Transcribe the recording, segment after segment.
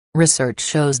Research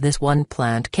shows this one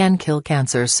plant can kill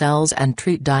cancer cells and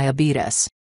treat diabetes.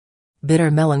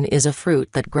 Bitter melon is a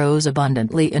fruit that grows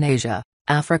abundantly in Asia,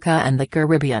 Africa and the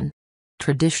Caribbean.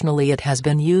 Traditionally it has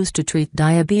been used to treat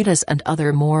diabetes and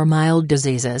other more mild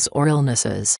diseases or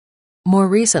illnesses. More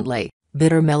recently,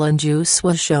 bitter melon juice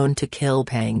was shown to kill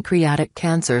pancreatic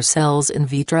cancer cells in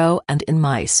vitro and in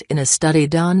mice in a study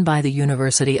done by the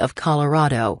University of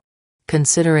Colorado.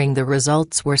 Considering the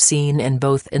results were seen in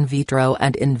both in vitro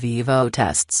and in vivo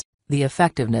tests, the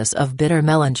effectiveness of bitter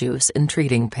melon juice in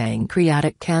treating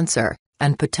pancreatic cancer,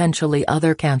 and potentially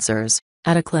other cancers,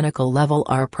 at a clinical level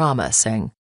are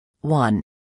promising. 1.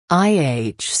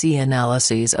 IHC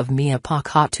analyses of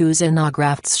apoptosis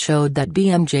xenografts showed that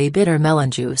BMJ bitter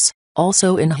melon juice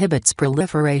also inhibits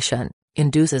proliferation,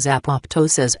 induces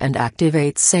apoptosis and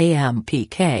activates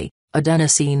AMPK,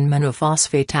 adenosine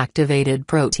monophosphate-activated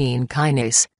protein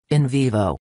kinase, in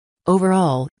vivo.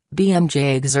 Overall,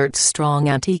 BMJ exerts strong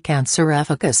anticancer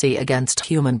efficacy against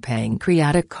human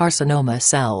pancreatic carcinoma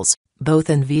cells, both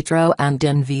in vitro and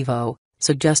in vivo,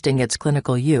 suggesting its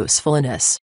clinical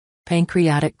usefulness.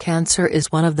 Pancreatic cancer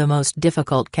is one of the most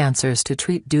difficult cancers to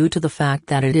treat due to the fact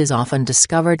that it is often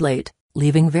discovered late,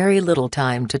 leaving very little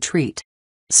time to treat.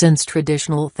 Since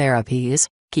traditional therapies,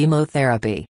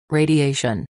 chemotherapy,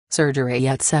 radiation, surgery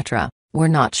etc., were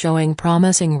not showing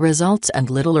promising results and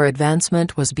little or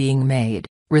advancement was being made,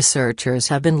 researchers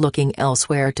have been looking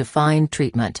elsewhere to find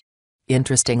treatment.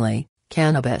 Interestingly,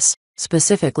 cannabis,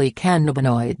 specifically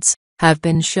cannabinoids, have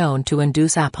been shown to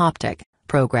induce apoptotic,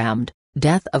 programmed,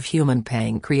 death of human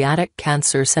pancreatic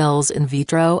cancer cells in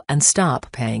vitro and stop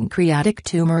pancreatic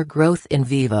tumor growth in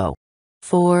vivo.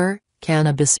 4.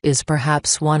 Cannabis is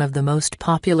perhaps one of the most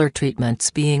popular treatments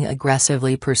being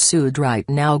aggressively pursued right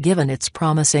now given its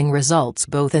promising results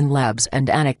both in labs and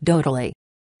anecdotally.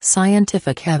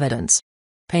 Scientific evidence.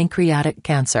 Pancreatic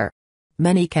cancer.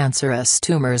 Many cancerous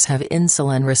tumors have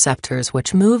insulin receptors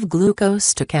which move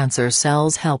glucose to cancer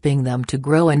cells helping them to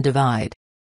grow and divide.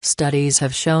 Studies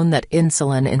have shown that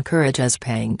insulin encourages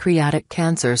pancreatic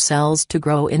cancer cells to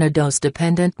grow in a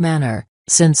dose-dependent manner.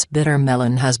 Since bitter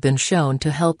melon has been shown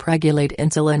to help regulate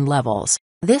insulin levels,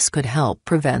 this could help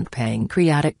prevent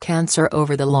pancreatic cancer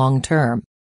over the long term.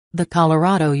 The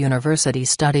Colorado University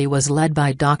study was led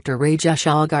by Dr. Rajesh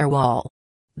Agarwal.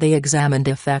 They examined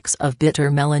effects of bitter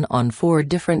melon on 4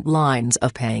 different lines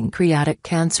of pancreatic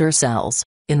cancer cells,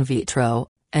 in vitro,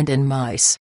 and in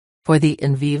mice. For the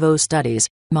in vivo studies,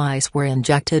 mice were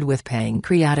injected with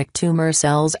pancreatic tumor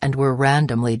cells and were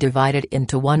randomly divided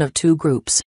into one of 2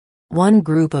 groups. One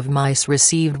group of mice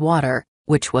received water,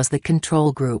 which was the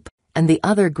control group, and the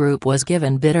other group was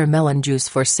given bitter melon juice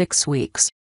for 6 weeks.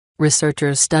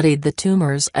 Researchers studied the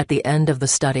tumors at the end of the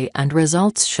study and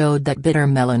results showed that bitter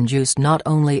melon juice not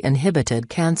only inhibited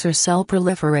cancer cell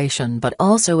proliferation but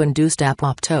also induced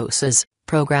apoptosis,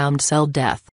 programmed cell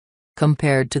death.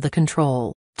 Compared to the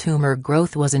control, tumor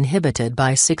growth was inhibited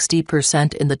by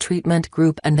 60% in the treatment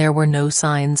group and there were no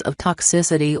signs of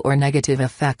toxicity or negative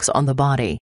effects on the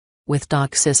body. With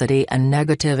toxicity and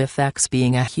negative effects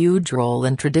being a huge role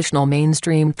in traditional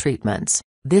mainstream treatments,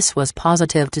 this was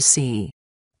positive to see.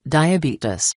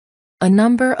 Diabetes. A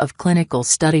number of clinical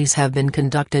studies have been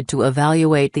conducted to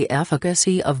evaluate the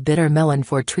efficacy of bitter melon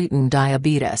for treating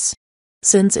diabetes.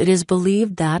 Since it is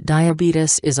believed that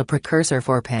diabetes is a precursor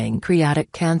for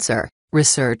pancreatic cancer,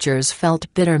 researchers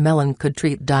felt bitter melon could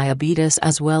treat diabetes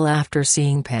as well after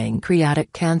seeing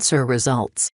pancreatic cancer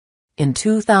results. In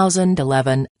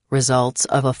 2011, results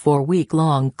of a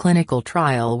 4-week-long clinical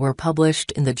trial were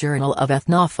published in the Journal of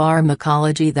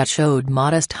Ethnopharmacology that showed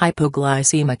modest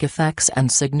hypoglycemic effects and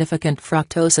significant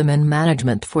fructosamine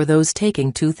management for those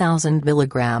taking 2,000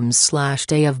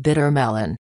 mg/day of bitter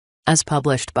melon. As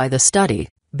published by the study,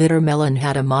 bitter melon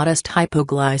had a modest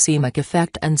hypoglycemic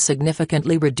effect and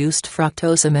significantly reduced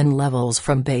fructosamine levels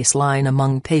from baseline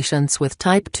among patients with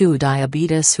type 2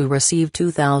 diabetes who received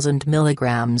 2,000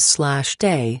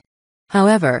 mg/day.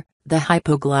 However, the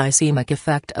hypoglycemic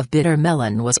effect of bitter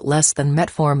melon was less than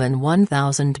metformin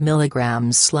 1,000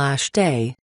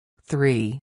 mg/day.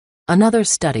 3. Another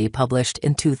study published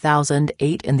in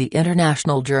 2008 in the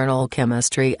International Journal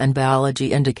Chemistry and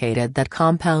Biology indicated that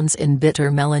compounds in bitter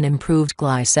melon improved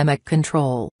glycemic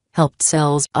control, helped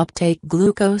cells uptake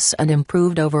glucose and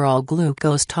improved overall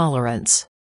glucose tolerance.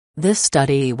 This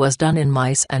study was done in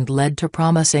mice and led to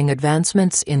promising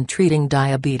advancements in treating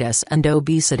diabetes and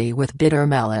obesity with bitter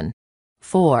melon.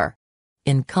 4.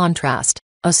 In contrast,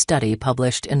 A study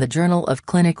published in the Journal of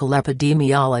Clinical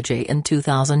Epidemiology in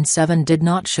 2007 did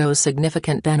not show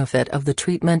significant benefit of the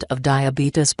treatment of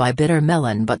diabetes by bitter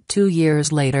melon, but 2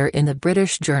 years later in the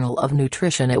British Journal of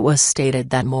Nutrition it was stated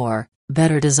that more,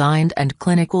 better designed and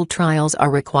clinical trials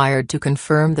are required to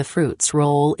confirm the fruit's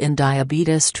role in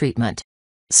diabetes treatment.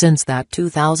 Since that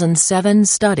 2007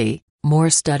 study, more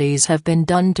studies have been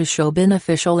done to show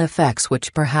beneficial effects,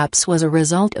 which perhaps was a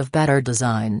result of better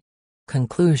design.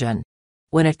 Conclusion.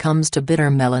 When it comes to bitter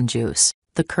melon juice,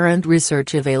 the current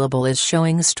research available is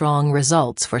showing strong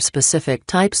results for specific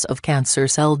types of cancer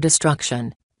cell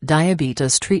destruction,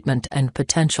 diabetes treatment and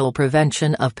potential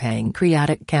prevention of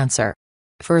pancreatic cancer.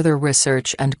 Further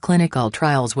research and clinical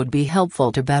trials would be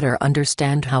helpful to better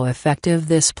understand how effective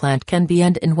this plant can be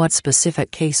and in what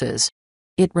specific cases.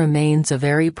 It remains a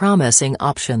very promising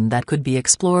option that could be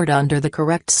explored under the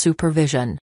correct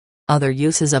supervision. Other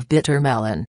uses of bitter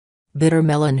melon. Bitter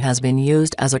melon has been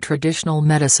used as a traditional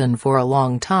medicine for a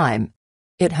long time.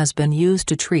 It has been used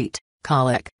to treat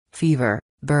colic, fever,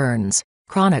 burns,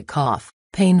 chronic cough,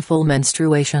 painful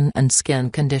menstruation and skin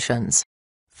conditions.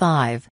 5.